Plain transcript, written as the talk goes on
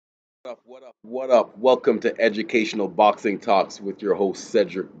What up? What up? What up? Welcome to Educational Boxing Talks with your host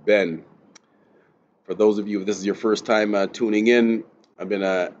Cedric Ben. For those of you, if this is your first time tuning in, I've been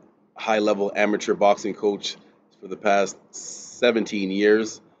a high-level amateur boxing coach for the past 17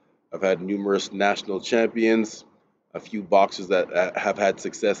 years. I've had numerous national champions, a few boxers that have had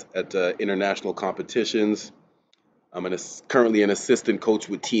success at international competitions. Currently an assistant coach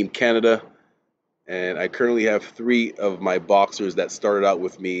with Team Canada, and I currently have three of my boxers that started out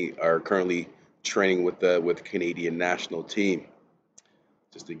with me are currently training with the Canadian national team.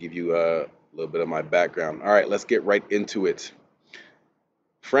 Just to give you a little bit of my background. All right, let's get right into it.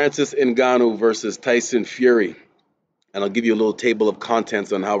 Francis Ngannou versus Tyson Fury, and I'll give you a little table of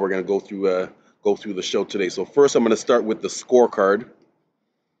contents on how we're going to go through the show today. So first, I'm going to start with the scorecard,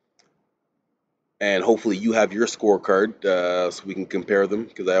 and hopefully you have your scorecard so we can compare them.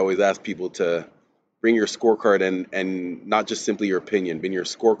 Because I always ask people to bring your scorecard and not just simply your opinion, bring your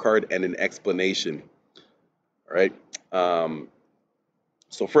scorecard and an explanation. All right.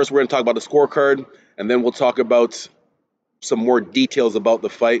 So first, we're going to talk about the scorecard, and then we'll talk about some more details about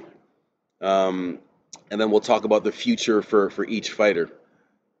the fight, um, and then we'll talk about the future for each fighter.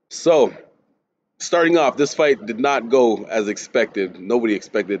 So starting off, this fight did not go as expected. Nobody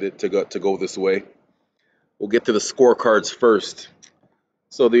expected it to go this way. We'll get to the scorecards first.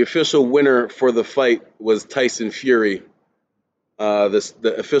 So the official winner for the fight was Tyson Fury.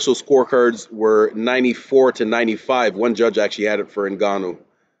 The official scorecards were 94 to 95. One judge actually had it for Ngannou.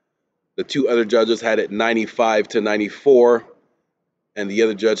 The two other judges had it 95 to 94, and the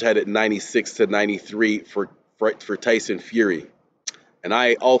other judge had it 96 to 93 for Tyson Fury. And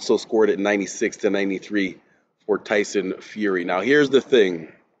I also scored it 96 to 93 for Tyson Fury. Now, here's the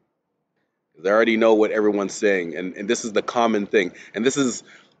thing. I already know what everyone's saying, and this is the common thing. And this is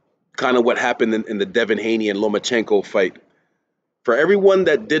kind of what happened in the Devin Haney and Lomachenko fight. For everyone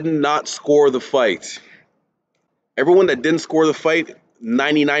that did not score the fight, everyone that didn't score the fight,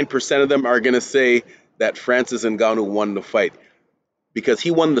 99% of them are going to say that Francis Ngannou won the fight because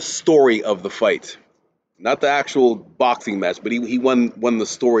he won the story of the fight, not the actual boxing match, but he won the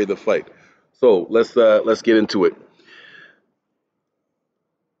story of the fight. So let's get into it.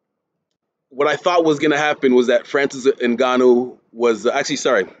 What I thought was going to happen was that Francis Ngannou was actually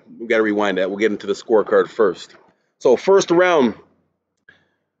sorry. We got to rewind that. We'll get into the scorecard first. So first round,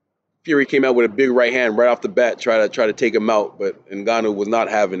 Fury came out with a big right hand right off the bat, try to take him out, but Ngannou was not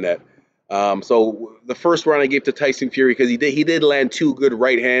having that. So the first round I gave to Tyson Fury because he did land two good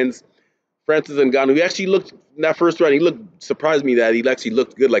right hands. Francis Ngannou, he actually looked in that first round. He looked surprised me that he actually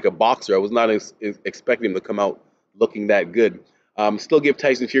looked good like a boxer. I was not expecting him to come out looking that good. Still give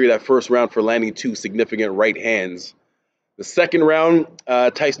Tyson Fury that first round for landing two significant right hands. The second round,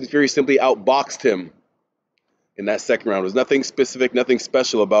 Tyson Fury simply outboxed him in that second round. There's nothing specific, nothing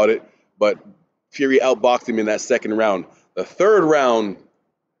special about it, but Fury outboxed him in that second round. The third round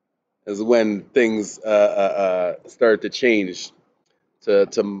is when things started to change.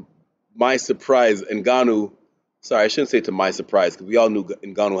 To my surprise, Ngannou, sorry, I shouldn't say to my surprise, because we all knew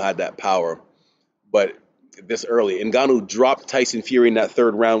Ngannou had that power, but this early, Ngannou dropped Tyson Fury in that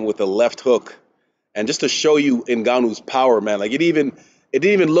third round with a left hook. And just to show you Ngannou's power, man, like it didn't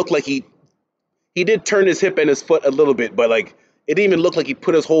even look like he did turn his hip and his foot a little bit, but like it didn't even look like he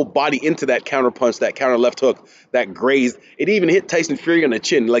put his whole body into that counter punch, that counter left hook, that grazed. It even hit Tyson Fury on the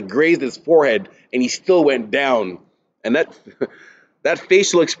chin, like grazed his forehead, and he still went down. And that that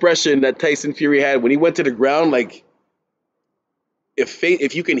facial expression that Tyson Fury had when he went to the ground, like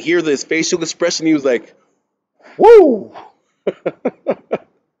if you can hear this facial expression, he was like, "Whoo!"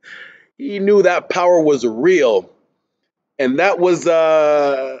 He knew that power was real, and that was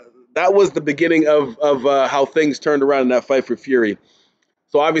the beginning of how things turned around in that fight for Fury.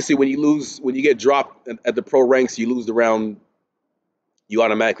 So obviously, when you get dropped at the pro ranks, you lose the round. You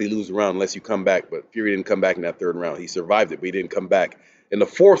automatically lose the round unless you come back. But Fury didn't come back in that third round. He survived it, but he didn't come back. In the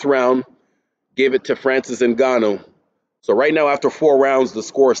fourth round, gave it to Francis Ngannou. So right now, after four rounds, the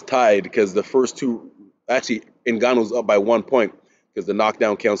score is tied because the first two, actually, Ngannou's up by 1 point because the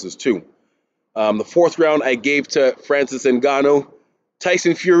knockdown counts as two. The fourth round I gave to Francis Ngannou.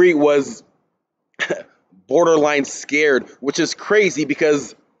 Tyson Fury was borderline scared, which is crazy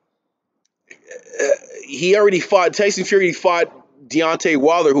because he already fought. Tyson Fury fought Deontay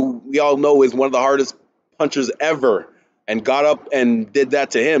Wilder, who we all know is one of the hardest punchers ever, and got up and did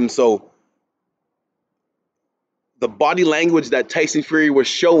that to him. So the body language that Tyson Fury was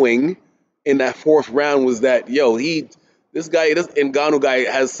showing in that fourth round was that this Ngannou guy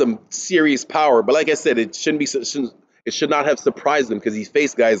has some serious power. But like I said, it should not have surprised him because he's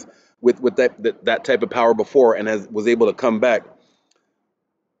faced guys with that type of power before and was able to come back.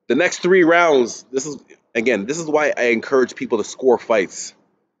 The next 3 rounds, this is why I encourage people to score fights,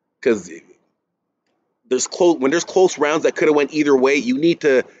 because when there's close rounds that could have went either way, you need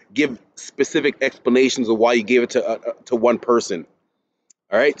to give specific explanations of why you gave it to one person.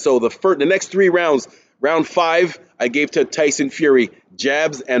 All right, so the next 3 rounds, round 5, I gave to Tyson Fury,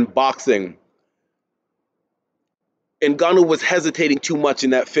 jabs and boxing. Ngannou was hesitating too much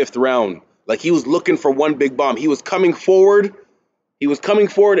in that 5th round. Like, he was looking for one big bomb. He was coming forward. He was coming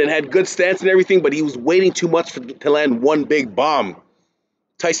forward and had good stance and everything, but he was waiting too much to land one big bomb.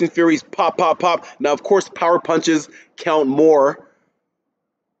 Tyson Fury's pop, pop, pop. Now, of course, power punches count more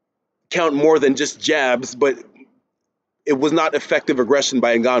than just jabs, but it was not effective aggression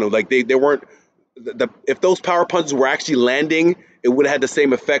by Ngannou. Like, they weren't. If those power punches were actually landing, it would have had the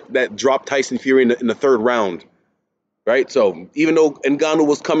same effect that dropped Tyson Fury in the 3rd round. Right? So even though Ngannou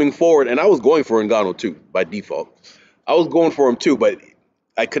was coming forward, and I was going for Ngannou too, by default. I was going for him too, but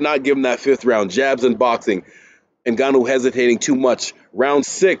I could not give him that 5th round. Jabs and boxing. Ngannou hesitating too much. Round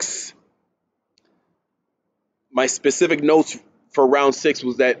 6. My specific notes for round 6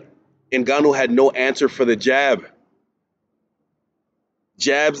 was that Ngannou had no answer for the jab.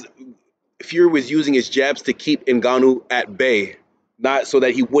 Jabs, Fury was using his jabs to keep Ngannou at bay, not so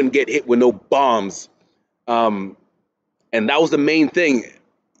that he wouldn't get hit with no bombs. And that was the main thing.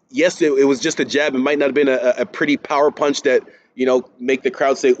 Yes, it was just a jab. It might not have been a pretty power punch that, make the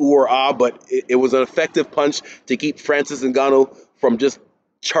crowd say ooh or ah, but it was an effective punch to keep Francis Ngannou from just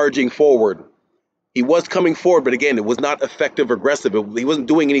charging forward. He was coming forward, but again, it was not effective aggressive. He wasn't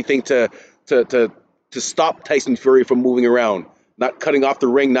doing anything to stop Tyson Fury from moving around, not cutting off the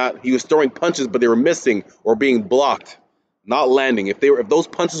ring. He was throwing punches, but they were missing or being blocked, not landing. If those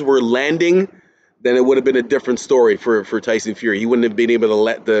punches were landing, then it would have been a different story for Tyson Fury. He wouldn't have been able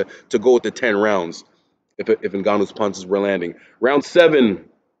to go with the 10 rounds if Ngannou's punches were landing. Round 7,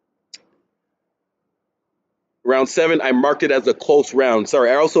 I marked it as a close round. Sorry,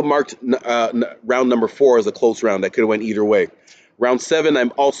 I also marked round number 4 as a close round. That could have went either way. Round 7, I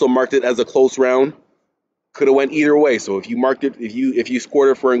also marked it as a close round. Could have went either way. So if you marked it, if you scored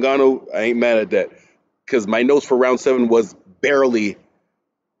it for Ngannou, I ain't mad at that. Because my notes for round 7 was barely.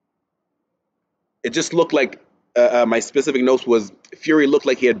 It just looked like my specific notes was Fury looked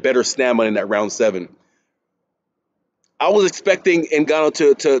like he had better stamina in that round 7. I was expecting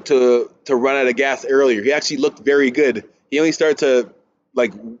Ngannou to run out of gas earlier. He actually looked very good. He only started to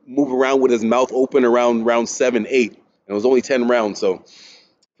move around with his mouth open around round 7, 8. And it was only 10 rounds, so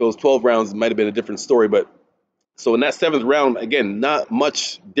if it was 12 rounds, it might have been a different story. But so in that 7th round, again, not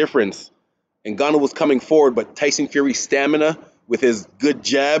much difference. Ngannou was coming forward, but Tyson Fury's stamina with his good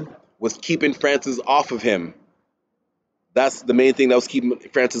jab was keeping Francis off of him. That's the main thing that was keeping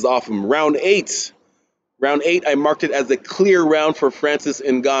Francis off him. Round 8, I marked it as a clear round for Francis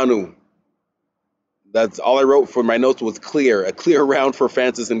Ngannou. That's all I wrote for my notes was clear. A clear round for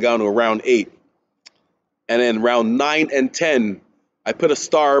Francis Ngannou, round 8. And then round 9 and 10, I put a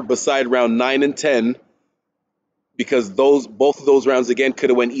star beside round 9 and 10 because both of those rounds, again,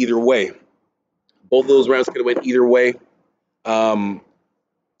 could have went either way. Both of those rounds could have went either way.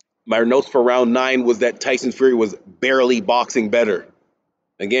 My notes for round 9 was that Tyson Fury was barely boxing better.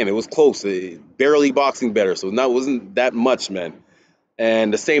 Again, it was close. Barely boxing better. So it wasn't that much, man.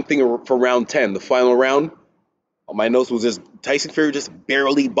 And the same thing for round 10, the final round. My notes was just Tyson Fury just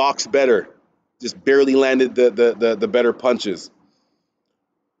barely boxed better. Just barely landed the better punches.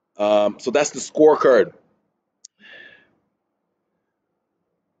 So that's the scorecard.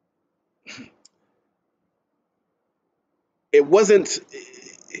 It wasn't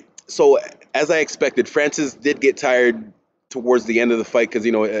so as I expected. Francis did get tired towards the end of the fight because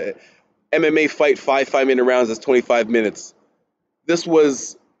MMA fight 5-minute rounds is 25 minutes. This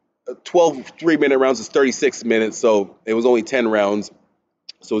was 12 3-minute rounds is 36 minutes, so it was only 10 rounds.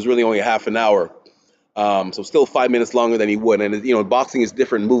 So it was really only a half an hour. So still 5 minutes longer than he would. And boxing is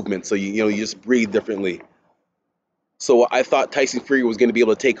different movement, so you just breathe differently. So I thought Tyson Fury was going to be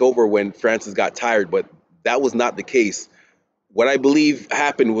able to take over when Francis got tired, but that was not the case. What I believe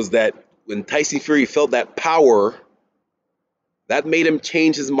happened was that when Tyson Fury felt that power, that made him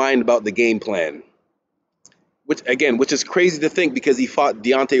change his mind about the game plan. Which is crazy to think because he fought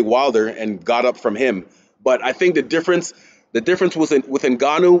Deontay Wilder and got up from him. But I think the difference with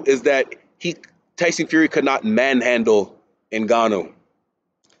Ngannou is that Tyson Fury could not manhandle Ngannou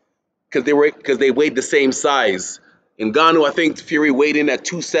because they weighed the same size. Ngannou, I think Fury weighed in at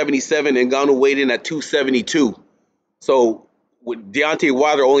 277, and Ngannou weighed in at 272. So Deontay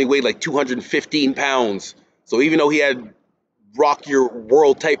Wilder only weighed like 215 pounds. So even though he had rock your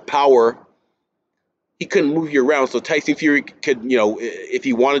world type power, he couldn't move you around. So Tyson Fury could, if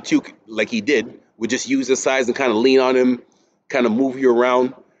he wanted to, like he did, would just use his size and kind of lean on him, kind of move you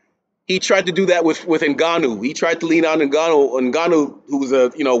around. He tried to do that with Ngannou. He tried to lean on Ngannou. Ngannou, who was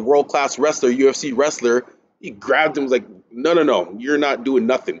a world class wrestler, UFC wrestler, he grabbed him, was like, no, no, no, you're not doing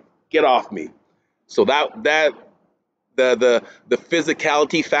nothing. Get off me. So that the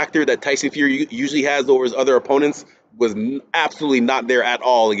physicality factor that Tyson Fury usually has over his other opponents was absolutely not there at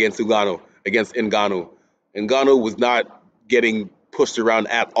all against Ngannou. Ngannou was not getting pushed around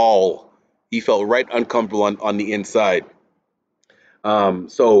at all. He felt right uncomfortable on the inside.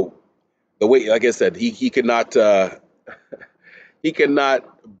 So the way, like I said, he could not bully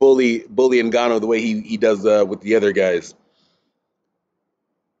Ngannou the way he does with the other guys.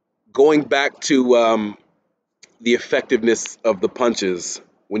 Going back to the effectiveness of the punches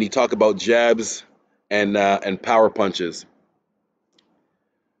when you talk about jabs and power punches.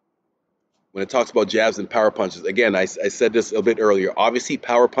 When it talks about jabs and power punches, again, I said this a bit earlier. Obviously,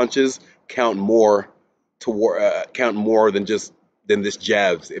 power punches count more than this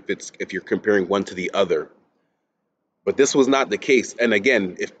jabs if you're comparing one to the other. But this was not the case. And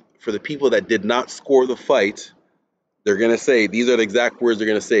again, if for the people that did not score the fight, they're gonna say these are the exact words they're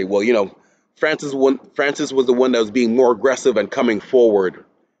gonna say. Well, Francis was the one that was being more aggressive and coming forward.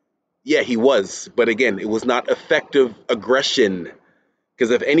 Yeah, he was, but again, it was not effective aggression.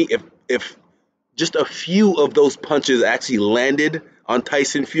 Because if just a few of those punches actually landed on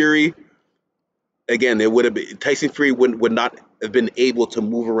Tyson Fury, again, it would have been Tyson Fury would not have been able to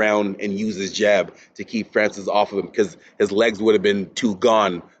move around and use his jab to keep Francis off of him because his legs would have been too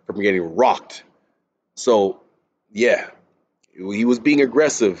gone from getting rocked. So, yeah, he was being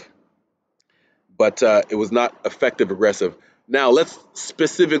aggressive, but it was not effective aggressive. Now let's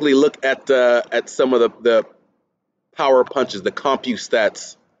specifically look at some of the power punches, the CompuStats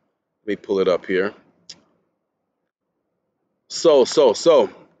stats. Let me pull it up here. So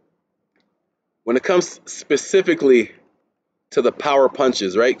when it comes specifically to the power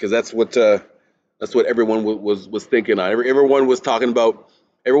punches, right? Because that's what everyone was thinking on. Everyone was talking about.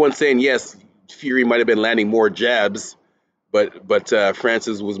 Everyone saying yes, Fury might have been landing more jabs, but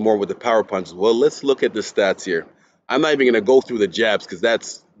Francis was more with the power punches. Well, let's look at the stats here. I'm not even going to go through the jabs because that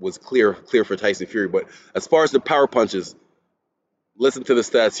was clear for Tyson Fury. But as far as the power punches, listen to the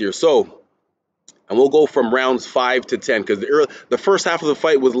stats here. So, and we'll go from rounds 5 to 10 because the first half of the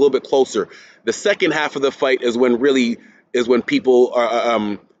fight was a little bit closer. The second half of the fight is when people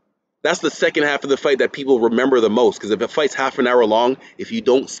are. That's the second half of the fight that people remember the most because if a fight's half an hour long, if you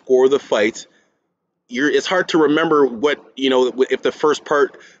don't score the fight, it's hard to remember if the first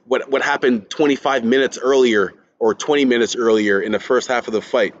part what happened 25 minutes earlier or 20 minutes earlier in the first half of the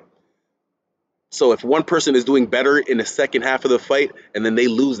fight. So if one person is doing better in the second half of the fight and then they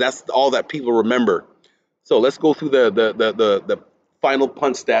lose, that's all that people remember. So let's go through the final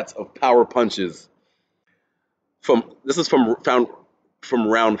punch stats of power punches. This is from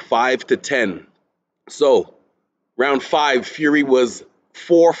round 5 to 10. So round 5, Fury was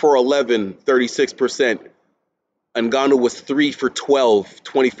 4 for 11, 36%. Ngannou was 3 for 12,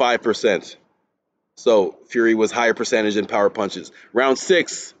 25%. So Fury was higher percentage in power punches. Round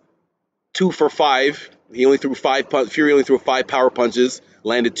 6, 2 for 5. He only threw 5 punches. Fury only threw 5 power punches,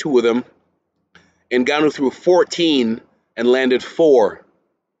 landed 2 of them. Ngannou threw 14 and landed 4.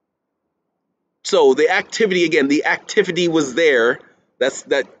 So the activity was there.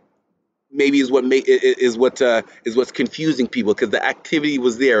 That maybe is what's confusing people because the activity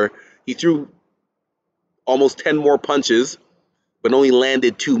was there. He threw almost 10 more punches, but only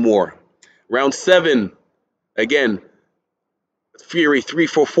landed 2 more. Round 7, again, Fury 3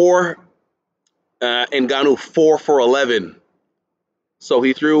 for 4, Ngannou 4 for 11. So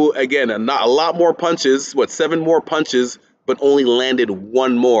he threw again a lot more punches, 7 more punches, but only landed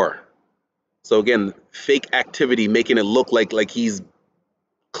 1 more. So again, fake activity, making it look like he's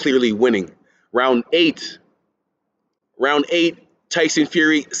clearly winning. Round 8, Tyson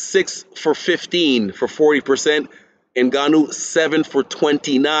Fury 6 for 15 for 40%, Ngannou 7 for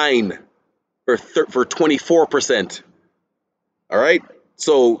 29 for 24%. All right.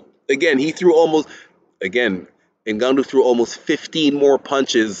 So again, Ngannou threw almost 15 more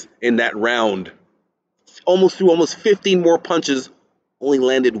punches in that round. Almost 15 more punches, only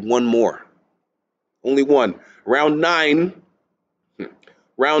landed 1 more. Only 1. Round 9,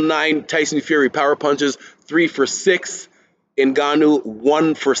 Tyson Fury power punches 3 for 6, Ngannou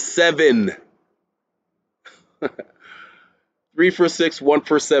 1 for 7. 3 for 6, 1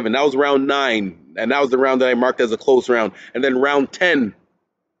 for 7. That was round 9, and that was the round that I marked as a close round. And then round 10,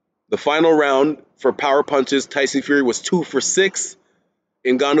 the final round for power punches, Tyson Fury was 2 for 6,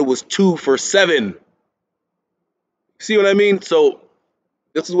 Ngannou was 2 for 7. See what I mean? So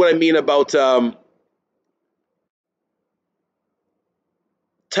this is what I mean about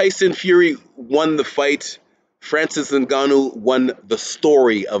Tyson Fury won the fight. Francis Ngannou won the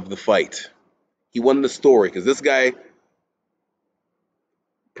story of the fight. He won the story because this guy,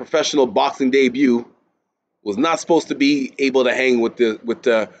 professional boxing debut, was not supposed to be able to hang with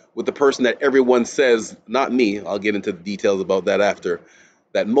the person that everyone says, not me. I'll get into the details about that after.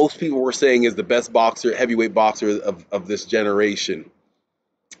 That most people were saying is the best boxer, heavyweight boxer of this generation.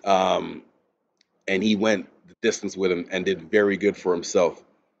 Um, and he went the distance with him and did very good for himself.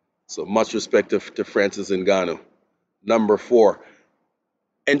 So much respect to Francis Ngannou. Number 4.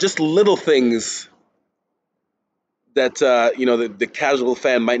 And just little things that the casual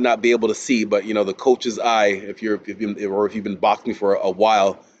fan might not be able to see, but the coach's eye, if you've been boxing for a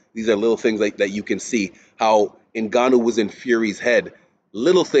while, these are little things that you can see how Ngannou was in Fury's head.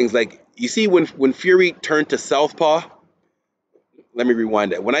 Little things like you see when Fury turned to southpaw. Let me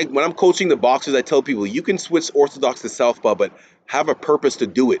rewind that. When I'm coaching the boxers, I tell people you can switch orthodox to southpaw, but have a purpose to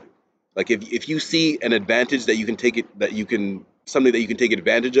do it. Like if you see an advantage that you can take it, that you can something that you can take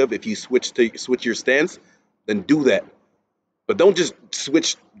advantage of, if you switch your stance, then do that. But don't just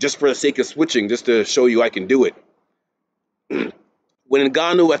switch just for the sake of switching, just to show you I can do it. When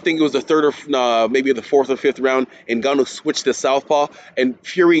Ngannou, I think it was the third or maybe the fourth or fifth round, Ngannou switched to southpaw, and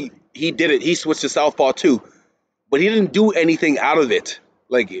Fury, he did it. He switched to southpaw too, but he didn't do anything out of it.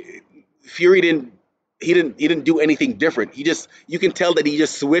 Like Fury didn't do anything different. You can tell that he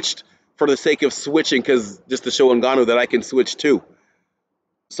just switched for the sake of switching, because just to show Ngannou that I can switch too.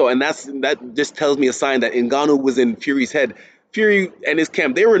 So, and that just tells me a sign that Ngannou was in Fury's head. Fury and his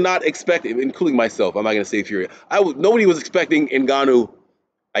camp, they were not expecting, including myself. I'm not going to say Fury. Nobody was expecting Ngannou.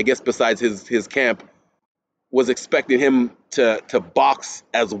 I guess besides his camp, was expecting him to box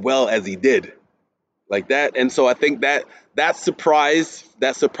as well as he did, like that. And so I think that surprised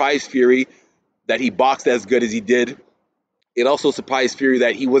Fury that he boxed as good as he did. It also surprised Fury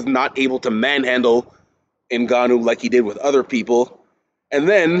that he was not able to manhandle Ngannou like he did with other people. And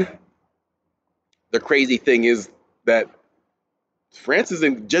then the crazy thing is that Francis,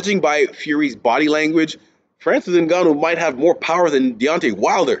 judging by Fury's body language, Francis Ngannou might have more power than Deontay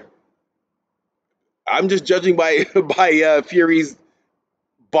Wilder. I'm just judging by Fury's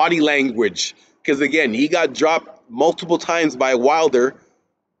body language, because again, he got dropped multiple times by Wilder,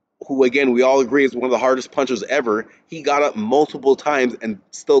 who again we all agree is one of the hardest punchers ever. He got up multiple times and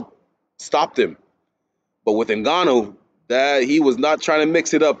still stopped him. But with Ngannou, that he was not trying to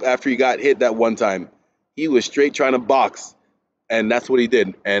mix it up after he got hit that one time. He was straight trying to box, and that's what he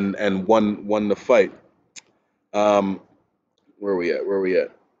did, and won the fight. Where are we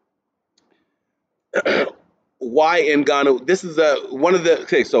at? Why Ngannou? This is one of the.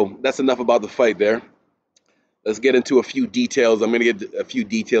 Okay, so that's enough about the fight there. Let's get into a few details. I'm going to get a few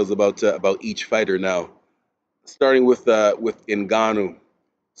details about each fighter now, starting with Ngannou.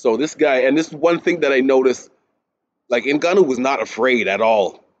 So this guy, and this is one thing that I noticed. Like Ngannou was not afraid at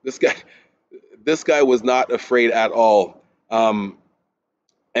all. This guy was not afraid at all. And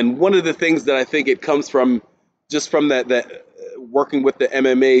one of the things that I think it comes from, just from that working with the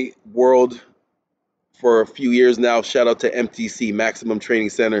MMA world for a few years now. Shout out to MTC, Maximum Training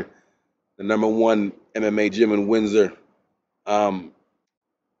Center, the #1 MMA gym in Windsor.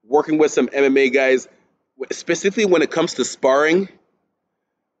 Working with some MMA guys, specifically when it comes to sparring,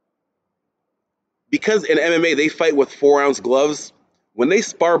 because in MMA they fight with 4-ounce gloves. When they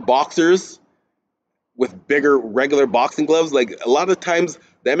spar boxers with bigger regular boxing gloves, like a lot of times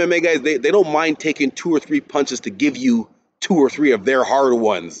the MMA guys, they don't mind taking 2 or 3 punches to give you 2 or 3 of their hard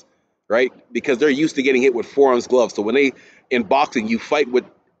ones, right? Because they're used to getting hit with 4-ounce gloves. So when in boxing, you fight with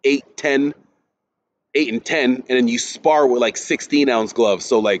 8 and 10, and then you spar with like 16-ounce gloves.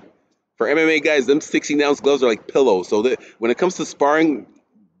 So like for MMA guys, them 16-ounce gloves are like pillows. So when it comes to sparring,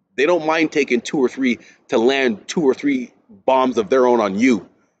 they don't mind taking 2 or 3 to land 2 or 3 bombs of their own on you.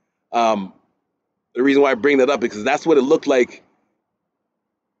 The reason why I bring that up is because that's what it looked like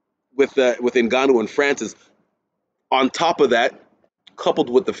with Ngannou and Francis. On top of that, coupled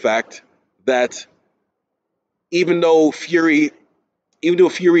with the fact that even though Fury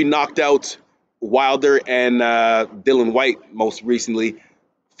knocked out Wilder and Dylan White most recently,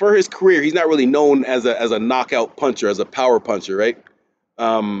 for his career, he's not really known as a knockout puncher, as a power puncher, right?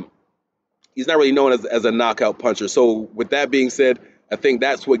 He's not really known as a knockout puncher. So with that being said, I think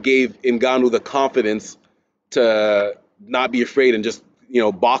that's what gave Ngannou the confidence to not be afraid and just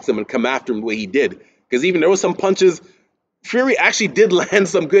box him and come after him the way he did. Because even there was some punches, Fury actually did land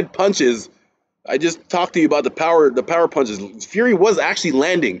some good punches. I just talked to you about the power punches. Fury was actually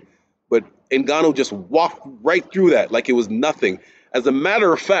landing, but Ngannou just walked right through that like it was nothing. As a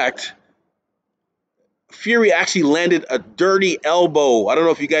matter of fact, Fury actually landed a dirty elbow. I don't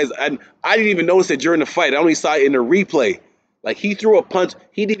know if you guys, I didn't even notice it during the fight. I only saw it in the replay. Like he threw a punch.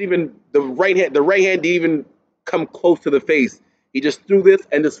 He didn't even, the right hand didn't even come close to the face. He just threw this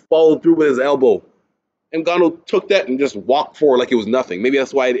and just followed through with his elbow. And Ngannou took that and just walked forward like it was nothing. Maybe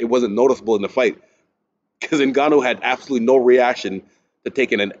that's why it wasn't noticeable in the fight. Because Ngannou had absolutely no reaction to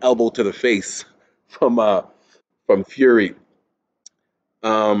taking an elbow to the face from Fury.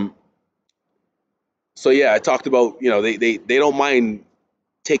 Um, so yeah, I talked about, they don't mind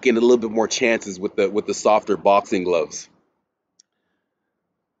taking a little bit more chances with the softer boxing gloves.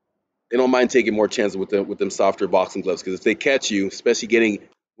 They don't mind taking more chances with them softer boxing gloves, because if they catch you, especially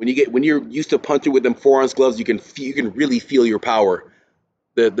when you're used to punching with them 4-ounce gloves, you can really feel your power.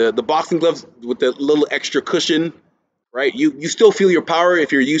 The boxing gloves with the little extra cushion, right? You still feel your power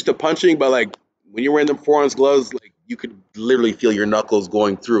if you're used to punching, but like when you're wearing them 4-ounce gloves, like you could literally feel your knuckles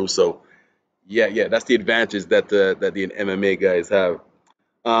going through. So yeah, that's the advantage that the MMA guys have.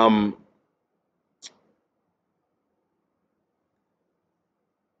 Um,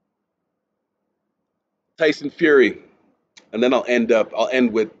 Tyson Fury, and then I'll end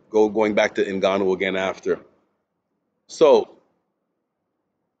with going back to Ngannou again after. So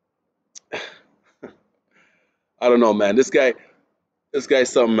I don't know, man. This guy's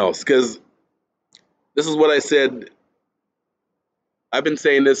something else. Because this is what I said. I've been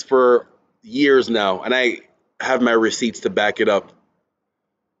saying this for years now, and I have my receipts to back it up.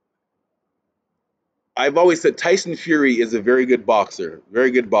 I've always said Tyson Fury is a very good boxer,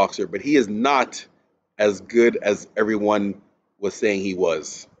 but he is not as good as everyone was saying he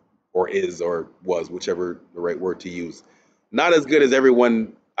was, or is, or was, whichever the right word to use. Not as good as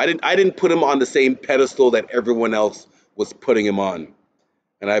everyone. I didn't put him on the same pedestal that everyone else was putting him on.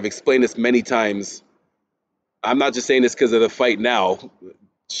 And I've explained this many times. I'm not just saying this because of the fight now.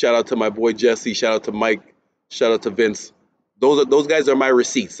 Shout out to my boy Jesse. Shout out to Mike. Shout out to Vince. Those guys are my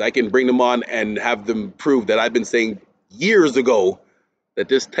receipts. I can bring them on and have them prove that I've been saying years ago that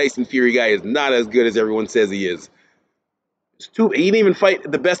this Tyson Fury guy is not as good as everyone says he is. He didn't even fight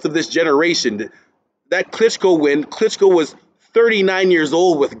the best of this generation. That Klitschko win, Klitschko was 39 years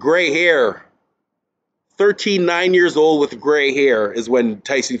old with gray hair. 9 years old with gray hair is when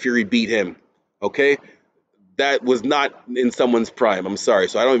Tyson Fury beat him. Okay? That was not in someone's prime. I'm sorry.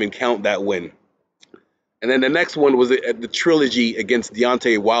 So I don't even count that win. And then the next one was the trilogy against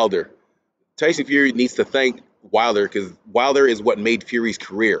Deontay Wilder. Tyson Fury needs to thank Wilder, because Wilder is what made Fury's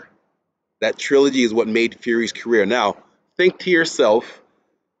career. That trilogy is what made Fury's career. Now, think to yourself,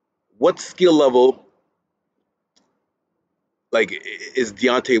 what skill level like is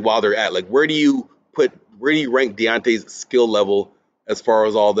Deontay Wilder at? Like where do you rank Deontay's skill level as far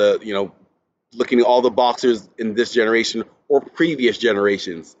as all the, looking at all the boxers in this generation or previous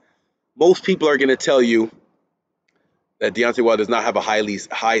generations? Most people are going to tell you that Deontay Wilder does not have a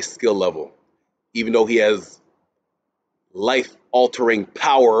high skill level, even though he has life-altering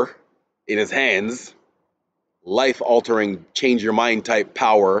power in his hands, life-altering, change-your-mind type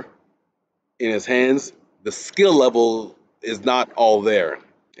power in his hands. The skill level is not all there.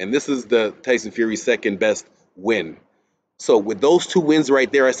 And this is the Tyson Fury's second best win. So with those two wins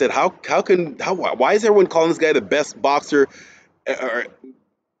right there, I said, why is everyone calling this guy the best boxer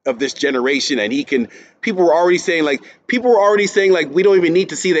of this generation? And people were already saying like we don't even need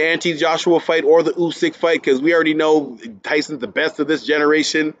to see the Anthony Joshua fight or the Usyk fight because we already know Tyson's the best of this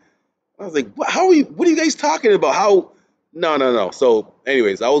generation. I was like, what are you guys talking about? No. So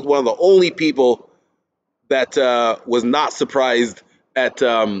anyways, I was one of the only people that was not surprised at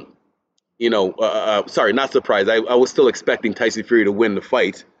sorry, not surprised. I was still expecting Tyson Fury to win the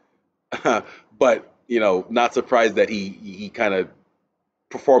fight, but not surprised that he kind of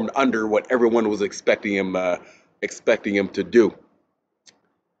performed under what everyone was expecting him to do.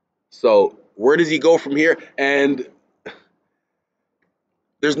 So where does he go from here? And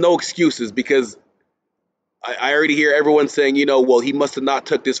there's no excuses, because I already hear everyone saying, well, he must have not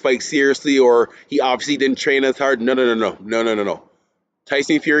took this fight seriously, or he obviously didn't train as hard. No.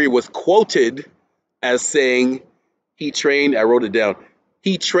 Tyson Fury was quoted as saying he trained, I wrote it down,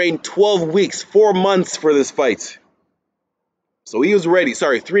 he trained 12 weeks, 4 months for this fight. So he was ready.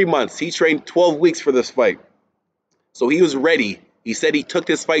 Sorry, 3 months. He trained 12 weeks for this fight. So he was ready. He said he took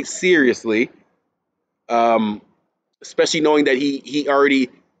this fight seriously, especially knowing that he already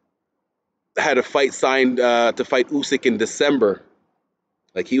had a fight signed to fight Usyk in December.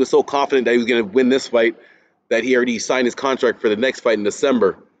 Like, he was so confident that he was going to win this fight that he already signed his contract for the next fight in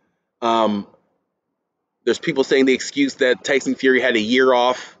December. There's people saying the excuse that Tyson Fury had a year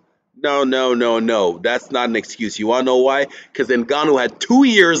off No, no, no, no. That's not an excuse. You want to know why? Because Ngannou had 2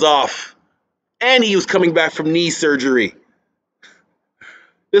 years off, and he was coming back from knee surgery.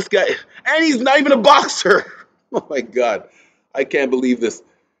 This guy, and he's not even a boxer. Oh my God, I can't believe this.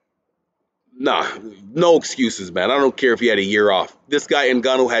 Nah, no excuses, man. I don't care if he had a year off. This guy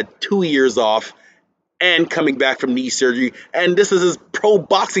Ngannou had 2 years off and coming back from knee surgery, and this is his pro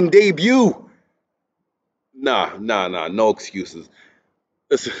boxing debut. Nah, nah, nah, no excuses.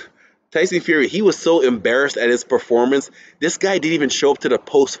 Listen, Tyson Fury, he was so embarrassed at his performance. This guy didn't even show up to the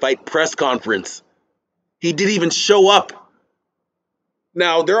post-fight press conference. He didn't even show up.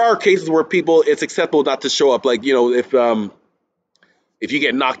 Now, there are cases where people, it's acceptable not to show up. Like, if you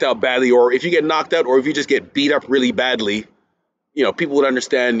get knocked out badly, or if you get knocked out, or if you just get beat up really badly, people would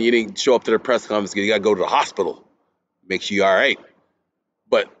understand you didn't show up to the press conference because you got to go to the hospital. Makes you all right.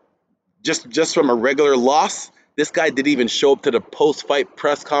 But just from a regular loss, this guy didn't even show up to the post-fight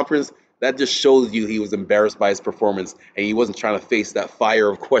press conference. That just shows you he was embarrassed by his performance, and he wasn't trying to face that fire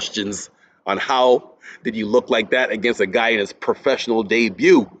of questions on how did you look like that against a guy in his professional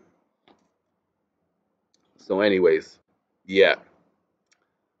debut. So anyways, yeah.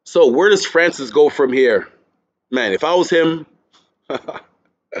 So where does Francis go from here? Man, if I was him,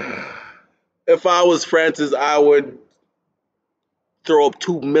 if I was Francis, I would throw up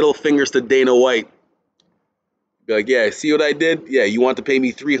two middle fingers to Dana White. Be like, yeah, see what I did? Yeah, you want to pay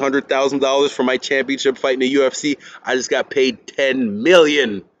me $300,000 for my championship fight in the UFC? I just got paid $10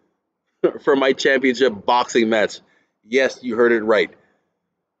 million for my championship boxing match. Yes, you heard it right.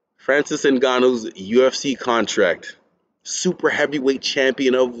 Francis Ngannou's UFC contract, super heavyweight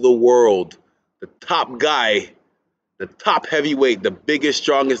champion of the world, the top guy, the top heavyweight, the biggest,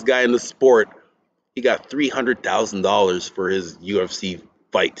 strongest guy in the sport. He got $300,000 for his UFC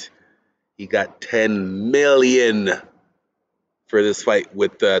fight. He got $10 million for this fight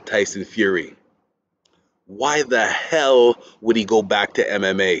with Tyson Fury. Why the hell would he go back to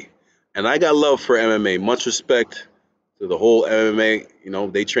MMA? And I got love for MMA. Much respect to the whole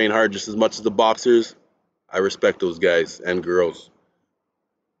MMA. They train hard just as much as the boxers. I respect those guys and girls.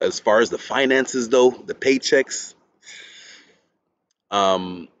 As far as the finances, though, the paychecks,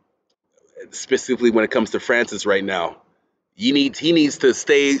 um, specifically when it comes to Francis right now, he needs to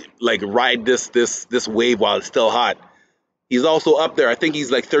stay, like, ride this wave while it's still hot. He's also up there. I think he's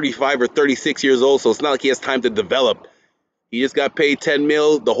like 35 or 36 years old, so it's not like he has time to develop. He just got paid 10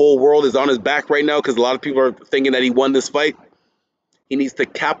 mil. The whole world is on his back right now because a lot of people are thinking that he won this fight. He needs to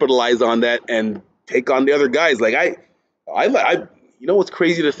capitalize on that and take on the other guys. Like what's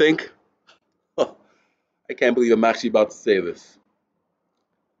crazy to think? I can't believe I'm actually about to say this.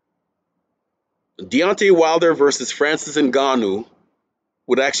 Deontay Wilder versus Francis Ngannou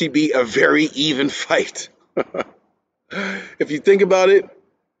would actually be a very even fight. If you think about it,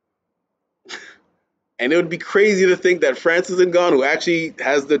 and it would be crazy to think that Francis Ngannou actually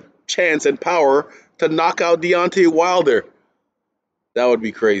has the chance and power to knock out Deontay Wilder. That would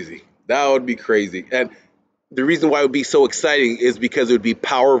be crazy. That would be crazy. And the reason why it would be so exciting is because it would be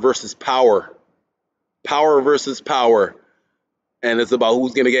power versus power. Power versus power. And it's about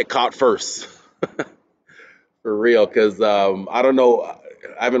who's going to get caught first. For real. Because I don't know.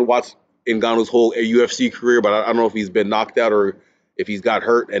 I haven't watched Ngannou's whole UFC career, but I don't know if he's been knocked out or if he's got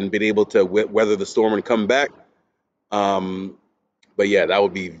hurt and been able to weather the storm and come back. But yeah, that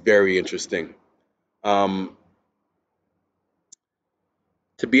would be very interesting. To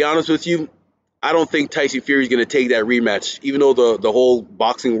be honest with you, I don't think Tyson Fury is going to take that rematch. Even though the whole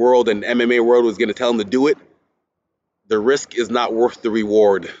boxing world and MMA world was going to tell him to do it, the risk is not worth the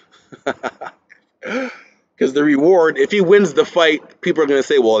reward. Because the reward, if he wins the fight, people are going to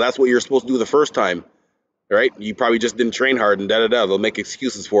say, well, that's what you're supposed to do the first time. Right? You probably just didn't train hard and da-da-da. They'll make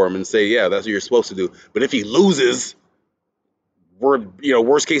excuses for him and say, yeah, that's what you're supposed to do. But if he loses,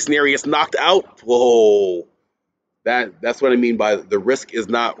 worst case scenario, gets knocked out. Whoa. That's what I mean by the risk is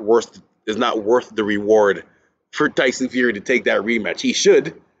not worth the reward for Tyson Fury to take that rematch. He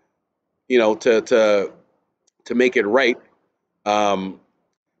should, to make it right.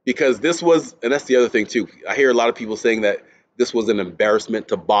 Because this was, and that's the other thing too. I hear a lot of people saying that this was an embarrassment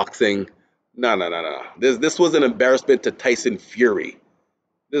to boxing. No. This was an embarrassment to Tyson Fury.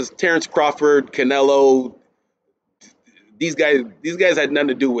 This Terrence Crawford, Canelo, these guys had nothing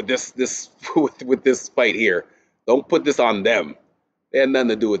to do with this with this fight here. Don't put this on them. They had nothing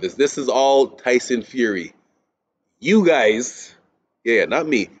to do with this. This is all Tyson Fury. You guys, yeah, not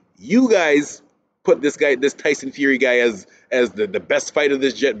me. You guys put this Tyson Fury guy as the best fighter of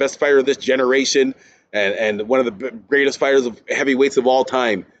this generation and one of the greatest fighters of heavyweights of all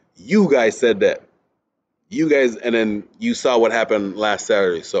time. You guys said that. You guys, and then you saw what happened last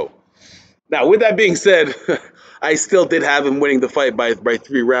Saturday. So Now, with that being said, I still did have him winning the fight by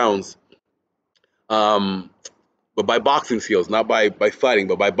 3 rounds. Um, but by boxing skills, not by fighting,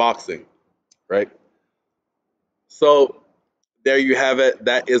 but by boxing, right? So there you have it.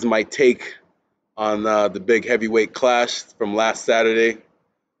 That is my take on the big heavyweight clash from last Saturday,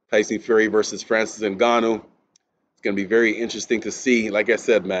 Tyson Fury versus Francis Ngannou. It's going to be very interesting to see. Like I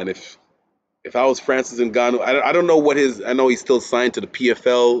said, man, if I was Francis Ngannou, I don't know what his. I know he's still signed to the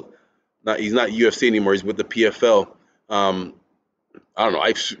PFL. He's not UFC anymore. He's with the PFL. I don't know.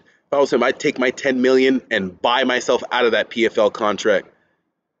 If I was him, I'd take my 10 million and buy myself out of that PFL contract.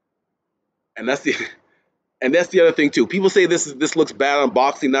 And that's the other thing too. People say this looks bad on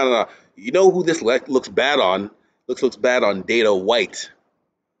boxing. No, no, no. You know who this looks bad on? Looks bad on Dana White.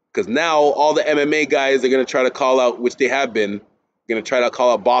 Because now all the MMA guys are gonna try to call out, which they have been, gonna try to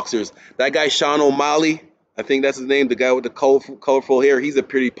call out boxers. That guy Sean O'Malley, I think that's his name, the guy with the colorful hair. He's a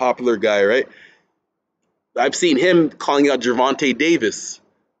pretty popular guy, right? I've seen him calling out Gervonta Davis.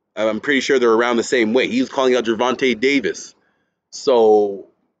 I'm pretty sure they're around the same way. He was calling out Gervonta Davis. So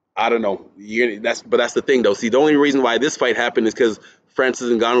I don't know. But that's the thing, though. See, the only reason why this fight happened is because Francis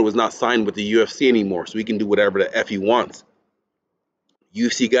Ngannou was not signed with the UFC anymore, so he can do whatever the f he wants.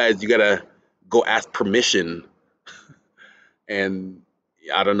 UFC guys, you gotta go ask permission, and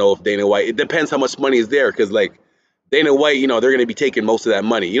I don't know if Dana White. It depends how much money is there, because like Dana White, they're gonna be taking most of that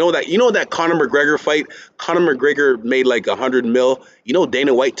money. You know that Conor McGregor fight. Conor McGregor made like 100 mil.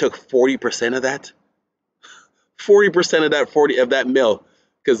 Dana White took 40% of that. 40% of that 40 of that mil,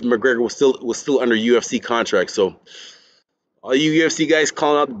 because McGregor was still under UFC contract. So all you UFC guys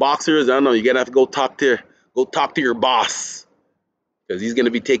calling out boxers, I don't know. You gotta have to go talk to your boss, because he's gonna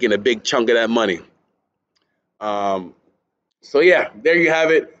be taking a big chunk of that money. Um, so yeah, there you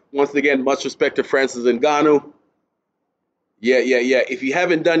have it. Once again, much respect to Francis Ngannou. Yeah, yeah, yeah. If you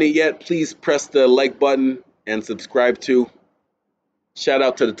haven't done it yet, please press the like button and subscribe to. Shout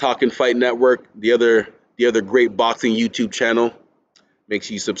out to the Talkin' Fight Network, the other great boxing YouTube channel. Make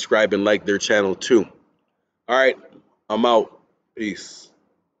sure you subscribe and like their channel too. All right, I'm out. Peace.